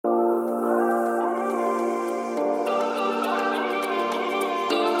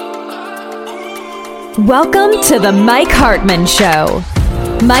Welcome to the Mike Hartman Show.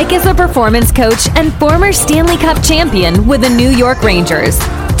 Mike is a performance coach and former Stanley Cup Champion with the New York Rangers.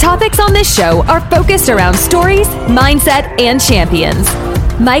 Topics on this show are focused around stories, mindset, and champions.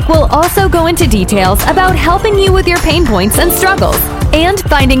 Mike will also go into details about helping you with your pain points and struggles and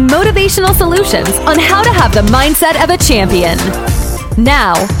finding motivational solutions on how to have the mindset of a champion.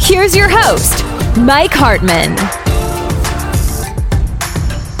 Now, here's your host, Mike Hartman.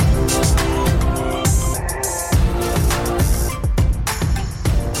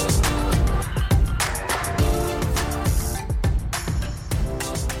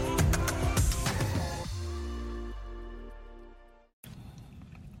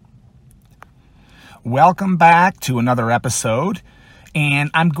 Welcome back to another episode, and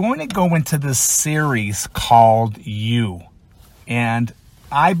I'm going to go into this series called You. And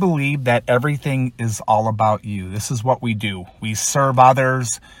I believe that everything is all about you. This is what we do. We serve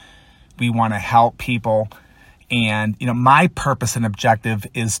others. We want to help people. And, my purpose and objective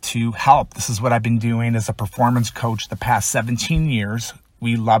is to help. This is what I've been doing as a performance coach the past 17 years.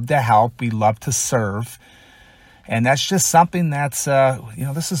 We love to help. We love to serve. And that's just something that's,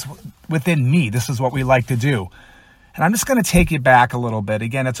 this is within me. This is what we like to do. And I'm just going to take you back a little bit.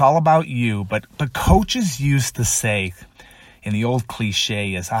 Again, it's all about you. But coaches used to say, and the old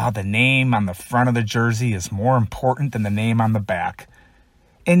cliche is, the name on the front of the jersey is more important than the name on the back.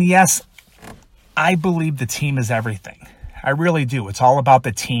 And yes, I believe the team is everything. I really do. It's all about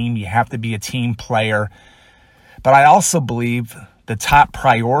the team. You have to be a team player. But I also believe the top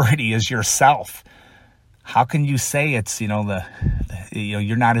priority is yourself. How can you say it's,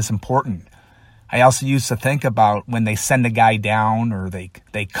 you're not as important? I also used to think about when they send a guy down or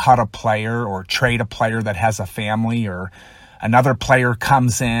they cut a player or trade a player that has a family, or another player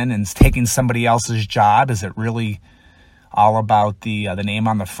comes in and is taking somebody else's job. Is it really all about the name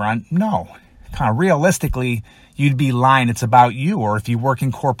on the front? No. Kind of realistically, you'd be lying. It's about you. Or if you work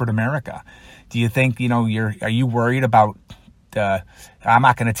in corporate America, do you think, are you worried about I'm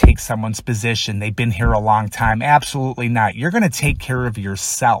not going to take someone's position. They've been here a long time. Absolutely not. You're going to take care of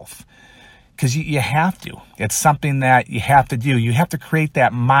yourself because you have to. It's something that you have to do. You have to create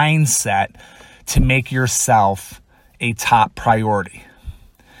that mindset to make yourself a top priority.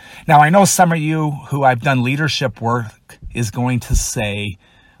 Now, I know some of you who I've done leadership work is going to say,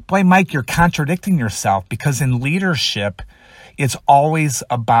 boy, Mike, you're contradicting yourself, because in leadership, it's always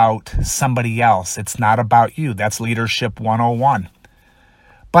about somebody else. It's not about you. That's leadership 101.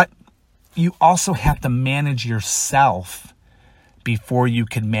 But you also have to manage yourself before you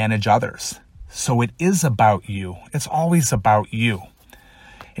can manage others. So it is about you. It's always about you.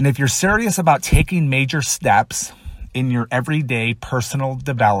 And if you're serious about taking major steps in your everyday personal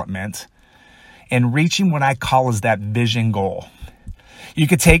development and reaching what I call is that vision goal, you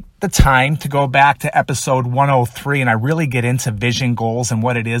could take the time to go back to episode 103, and I really get into vision goals and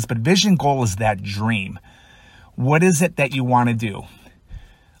what it is. But vision goal is that dream. What is it that you want to do?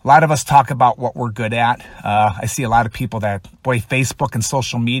 A lot of us talk about what we're good at. I see a lot of people that, Facebook and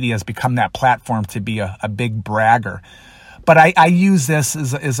social media has become that platform to be a big bragger. But I use this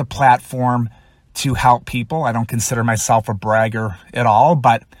as a platform to help people. I don't consider myself a bragger at all,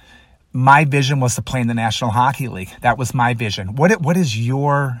 but my vision was to play in the National Hockey League. That was my vision. What is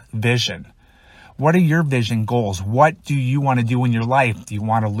your vision? What are your vision goals? What do you want to do in your life? Do you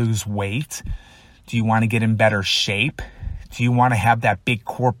want to lose weight? Do you want to get in better shape? Do you want to have that big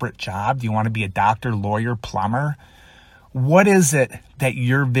corporate job? Do you want to be a doctor, lawyer, plumber? What is it that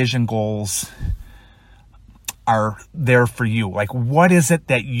your vision goals are there for you? Like, what is it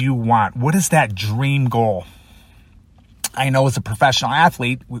that you want? What is that dream goal? I know as a professional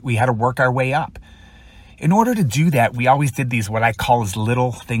athlete, we had to work our way up. In order to do that, we always did these, what I call as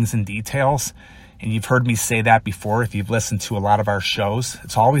little things and details. And you've heard me say that before if you've listened to a lot of our shows.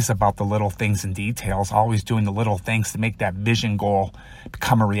 It's always about the little things and details, always doing the little things to make that vision goal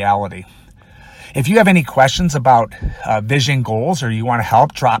become a reality. If you have any questions about vision goals, or you want to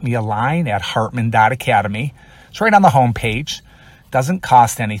help, drop me a line at hartman.academy. It's right on the homepage. Doesn't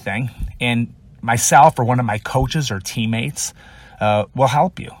cost anything. And myself or one of my coaches or teammates will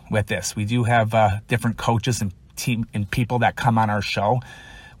help you with this. We do have different coaches and people that come on our show.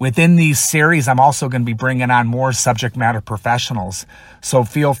 Within these series, I'm also going to be bringing on more subject matter professionals. So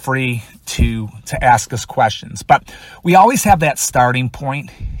feel free to ask us questions. But we always have that starting point.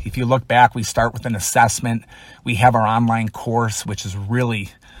 If you look back, we start with an assessment. We have our online course, which is really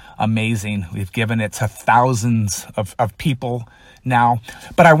amazing. We've given it to thousands of people now.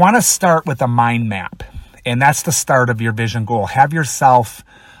 But I want to start with a mind map. And that's the start of your vision goal. Have yourself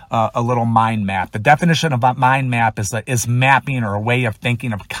a little mind map. The definition of a mind map is mapping or a way of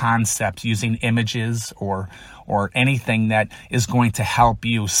thinking of concepts using images or anything that is going to help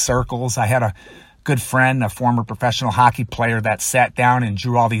you. Circles. I had a good friend, a former professional hockey player, that sat down and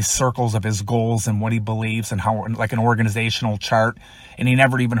drew all these circles of his goals and what he believes and how, like an organizational chart. And he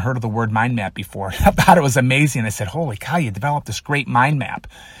never even heard of the word mind map before. I thought it was amazing. I said, holy cow, you developed this great mind map.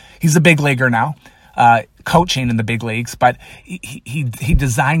 He's a big leaguer now, coaching in the big leagues, but he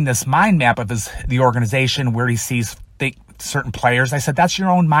designed this mind map of the organization where he sees certain players. I said, that's your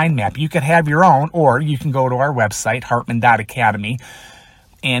own mind map. You could have your own, or you can go to our website, hartman.academy.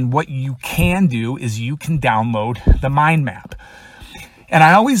 And what you can do is you can download the mind map. And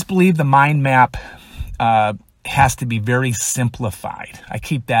I always believe the mind map has to be very simplified. I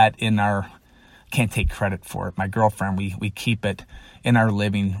keep that in can't take credit for it. My girlfriend, we keep it in our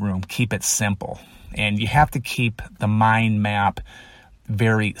living room, keep it simple. And you have to keep the mind map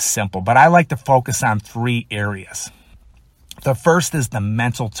very simple. But I like to focus on 3 areas. The first is the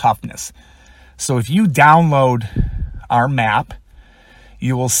mental toughness. So if you download our map,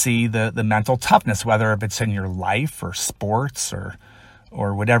 you will see the mental toughness, whether if it's in your life or sports or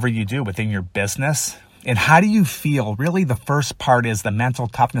whatever you do within your business. And how do you feel? Really, the first part is the mental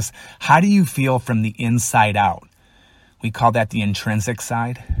toughness. How do you feel from the inside out? We call that the intrinsic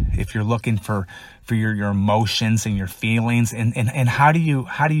side. If you're looking for your emotions and your feelings, and how do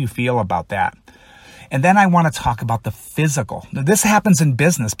you feel about that? And then I want to talk about the physical. Now, this happens in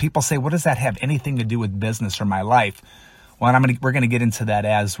business. People say, what does that have anything to do with business or my life? Well, we're going to get into that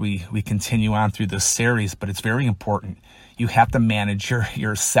as we continue on through this series, but it's very important. You have to manage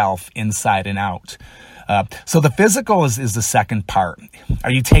yourself inside and out. So the physical is the second part.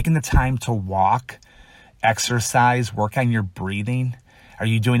 Are you taking the time to walk, exercise, work on your breathing? Are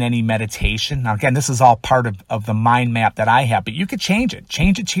you doing any meditation? Now, again, this is all part of the mind map that I have, but you could change it.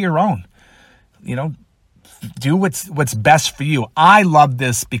 Change it to your own. Do what's best for you. I love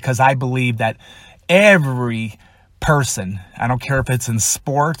this because I believe that every person, I don't care if it's in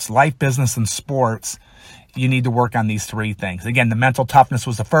sports, life, business, and sports, you need to work on these 3 things. Again, the mental toughness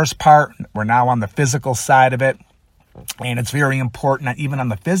was the first part. We're now on the physical side of it. And it's very important, even on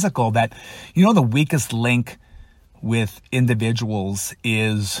the physical, that, the weakest link with individuals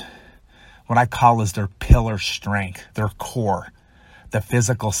is what I call is their pillar strength, their core, the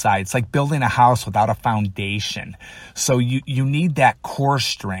physical side. It's like building a house without a foundation. So you need that core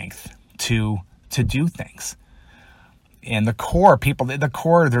strength to do things. And the core,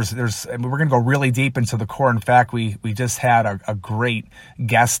 there's we're going to go really deep into the core. In fact, we just had a great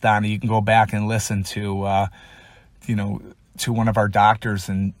guest on. You can go back and listen to, to one of our doctors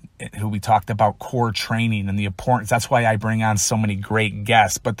and who we talked about core training and the importance. That's why I bring on so many great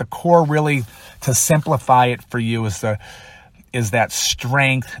guests. But the core, really, to simplify it for you, is that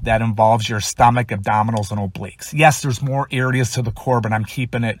strength that involves your stomach, abdominals, and obliques. Yes, there's more areas to the core, but I'm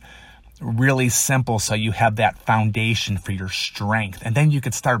keeping it really simple so you have that foundation for your strength. And then you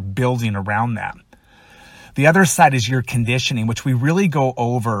could start building around that. The other side is your conditioning, which we really go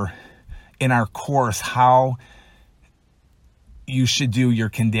over in our course, how you should do your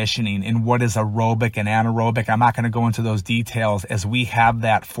conditioning and what is aerobic and anaerobic. I'm not going to go into those details, as we have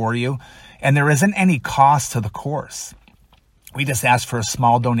that for you. And there isn't any cost to the course. We just ask for a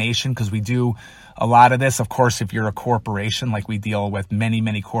small donation because we do a lot of this. Of course, if you're a corporation, like we deal with many,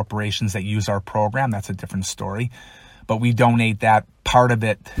 many corporations that use our program, that's a different story. But we donate that part of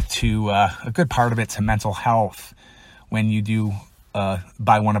it to, a good part of it to mental health when you do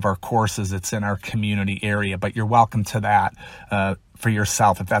buy one of our courses. It's in our community area, but you're welcome to that for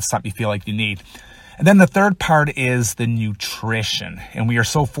yourself if that's something you feel like you need. And then the third part is the nutrition. And we are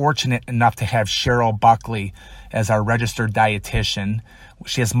so fortunate enough to have Cheryl Buckley as our registered dietitian.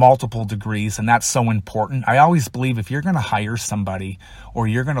 She has multiple degrees, and that's so important. I always believe if you're going to hire somebody or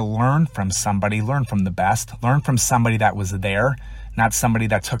you're going to learn from somebody, learn from the best. Learn from somebody that was there, not somebody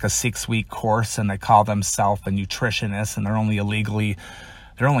that took a 6-week course and they call themselves a nutritionist and they're only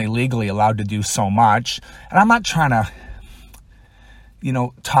legally allowed to do so much. And I'm not trying to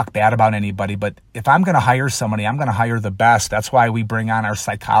talk bad about anybody, but if I'm going to hire somebody, I'm going to hire the best. That's why we bring on our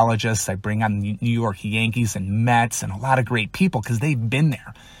psychologists. I bring on New York Yankees and Mets and a lot of great people because they've been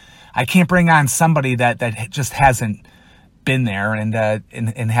there. I can't bring on somebody that just hasn't been there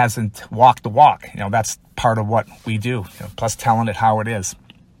and hasn't walked the walk. That's part of what we do, plus telling it how it is.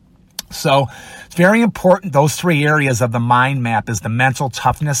 So it's very important. Those 3 areas of the mind map is the mental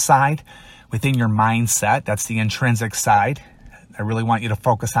toughness side within your mindset. That's the intrinsic side. I really want you to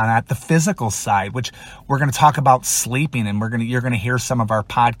focus on that. The physical side, which we're going to talk about sleeping, and you're going to hear some of our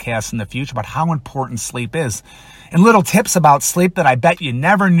podcasts in the future about how important sleep is. And little tips about sleep that I bet you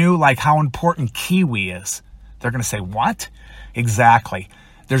never knew, like how important kiwi is. They're going to say, what? Exactly.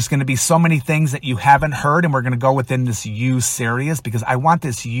 There's going to be so many things that you haven't heard, and we're going to go within this You series because I want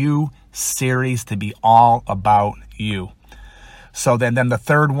this You series to be all about you. So then the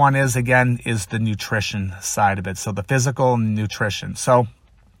third one is the nutrition side of it. So the physical and nutrition. So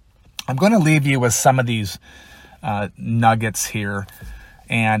I'm going to leave you with some of these nuggets here,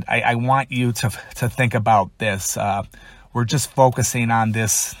 and I want you to think about this. We're just focusing on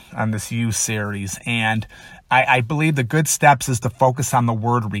this You series, and I believe the good steps is to focus on the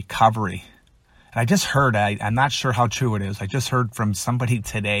word recovery. And I just heard, I'm not sure how true it is. I just heard from somebody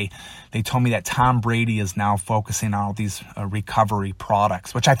today. They told me that Tom Brady is now focusing on all these recovery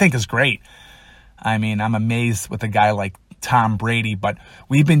products, which I think is great. I mean, I'm amazed with a guy like Tom Brady, but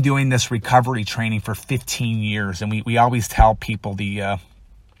we've been doing this recovery training for 15 years. And we always tell people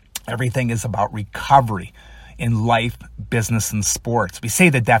everything is about recovery in life, business, and sports. We say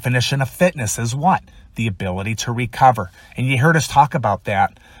the definition of fitness is what? The ability to recover. And you heard us talk about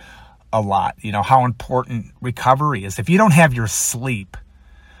that a lot, how important recovery is. If you don't have your sleep,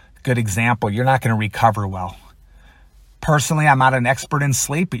 good example, you're not going to recover well. Personally, I'm not an expert in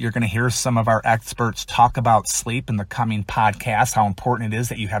sleep, but you're going to hear some of our experts talk about sleep in the coming podcast, how important it is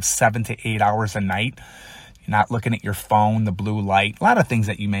that you have 7 to 8 hours a night. You're not looking at your phone, the blue light, a lot of things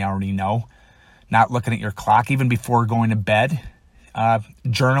that you may already know. Not looking at your clock, even before going to bed.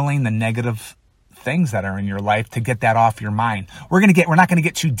 Journaling the negative things that are in your life to get that off your mind. We're not going to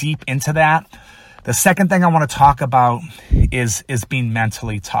get too deep into that. The second thing I want to talk about is being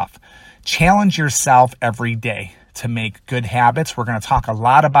mentally tough. Challenge yourself every day to make good habits. We're going to talk a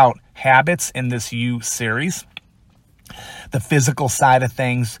lot about habits in this You series. The physical side of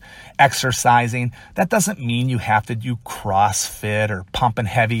things, exercising. That doesn't mean you have to do CrossFit or pumping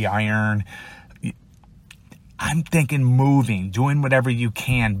heavy iron. I'm thinking moving, doing whatever you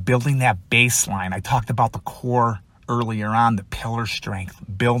can, building that baseline. I talked about the core earlier on, the pillar strength,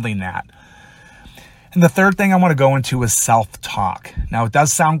 building that. And the third thing I want to go into is self-talk. Now, it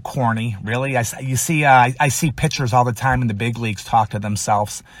does sound corny, really. I see pitchers all the time in the big leagues talk to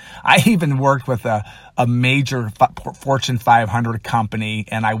themselves. I even worked with a major Fortune 500 company,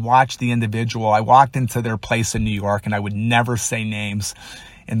 and I watched the individual. I walked into their place in New York, and I would never say names.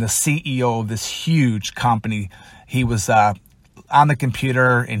 And the CEO of this huge company, he was on the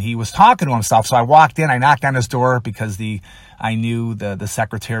computer and he was talking to himself. So I walked in, I knocked on his door because I knew the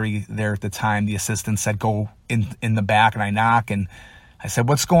secretary there at the time, the assistant said, go in the back, and I knock and I said,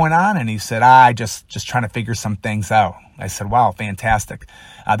 what's going on? And he said, just trying to figure some things out. I said, wow, fantastic.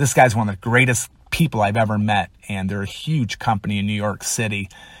 This guy's one of the greatest people I've ever met, and they're a huge company in New York City.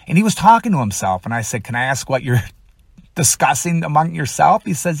 And he was talking to himself, and I said, can I ask what you're discussing among yourself?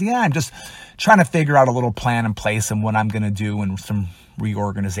 He says, yeah, I'm just trying to figure out a little plan in place and what I'm going to do and some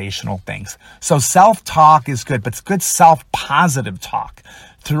reorganizational things. So self-talk is good, but good self-positive talk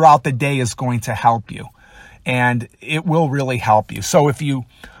throughout the day is going to help you, and it will really help you. So if you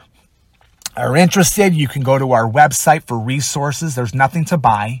are interested, you can go to our website for resources. There's nothing to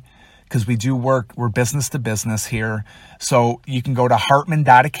buy because we're business to business here. So you can go to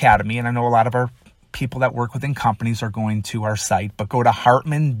hartman.academy, and I know a lot of our people that work within companies are going to our site, but go to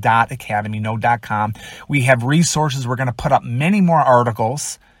hartman.academy, no.com. We have resources. We're going to put up many more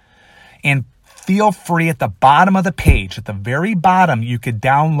articles, and feel free at the bottom of the page, at the very bottom, you could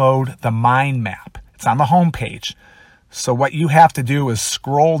download the mind map. It's on the home page. So what you have to do is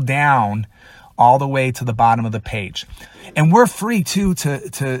scroll down all the way to the bottom of the page. And we're free too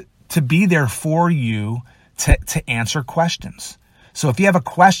to be there for you to answer questions. So if you have a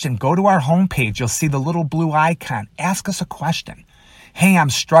question, go to our homepage. You'll see the little blue icon. Ask us a question. Hey, I'm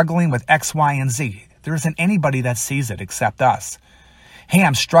struggling with X, Y, and Z. There isn't anybody that sees it except us. Hey,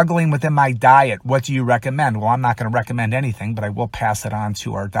 I'm struggling within my diet. What do you recommend? Well, I'm not going to recommend anything, but I will pass it on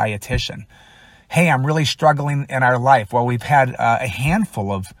to our dietitian. Hey, I'm really struggling in our life. Well, we've had a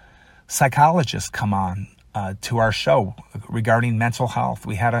handful of psychologists come on to our show regarding mental health.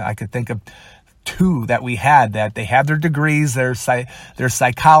 I could think of 2 that we had that they have their degrees. They're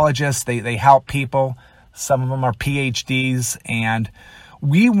psychologists. They help people. Some of them are PhDs, and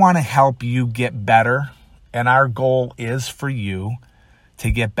we want to help you get better. And our goal is for you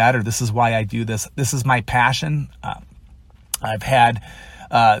to get better. This is why I do this. This is my passion. I've had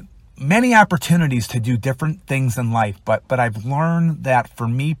many opportunities to do different things in life, but I've learned that for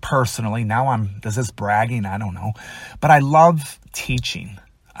me personally, is this bragging? I don't know. But I love teaching.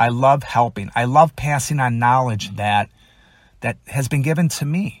 I love helping. I love passing on knowledge that that has been given to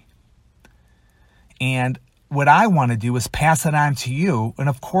me. And what I want to do is pass it on to you. And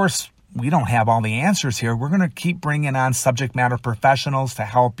of course, we don't have all the answers here. We're going to keep bringing on subject matter professionals to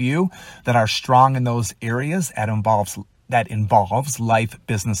help you that are strong in those areas that involves life,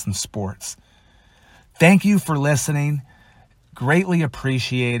 business, and sports. Thank you for listening. Greatly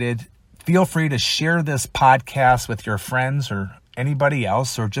appreciated. Feel free to share this podcast with your friends or anybody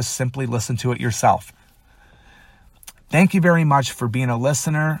else, or just simply listen to it yourself. Thank you very much for being a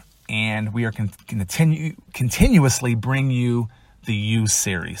listener, and we are continuously bring you the You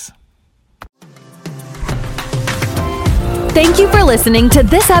series. Thank you for listening to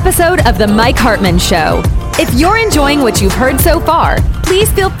this episode of The Mike Hartman Show. If you're enjoying what you've heard so far, please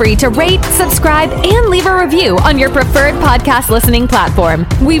feel free to rate, subscribe, and leave a review on your preferred podcast listening platform.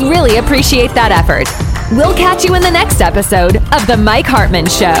 We really appreciate that effort. We'll catch you in the next episode of The Mike Hartman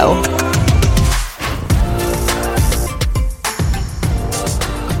Show.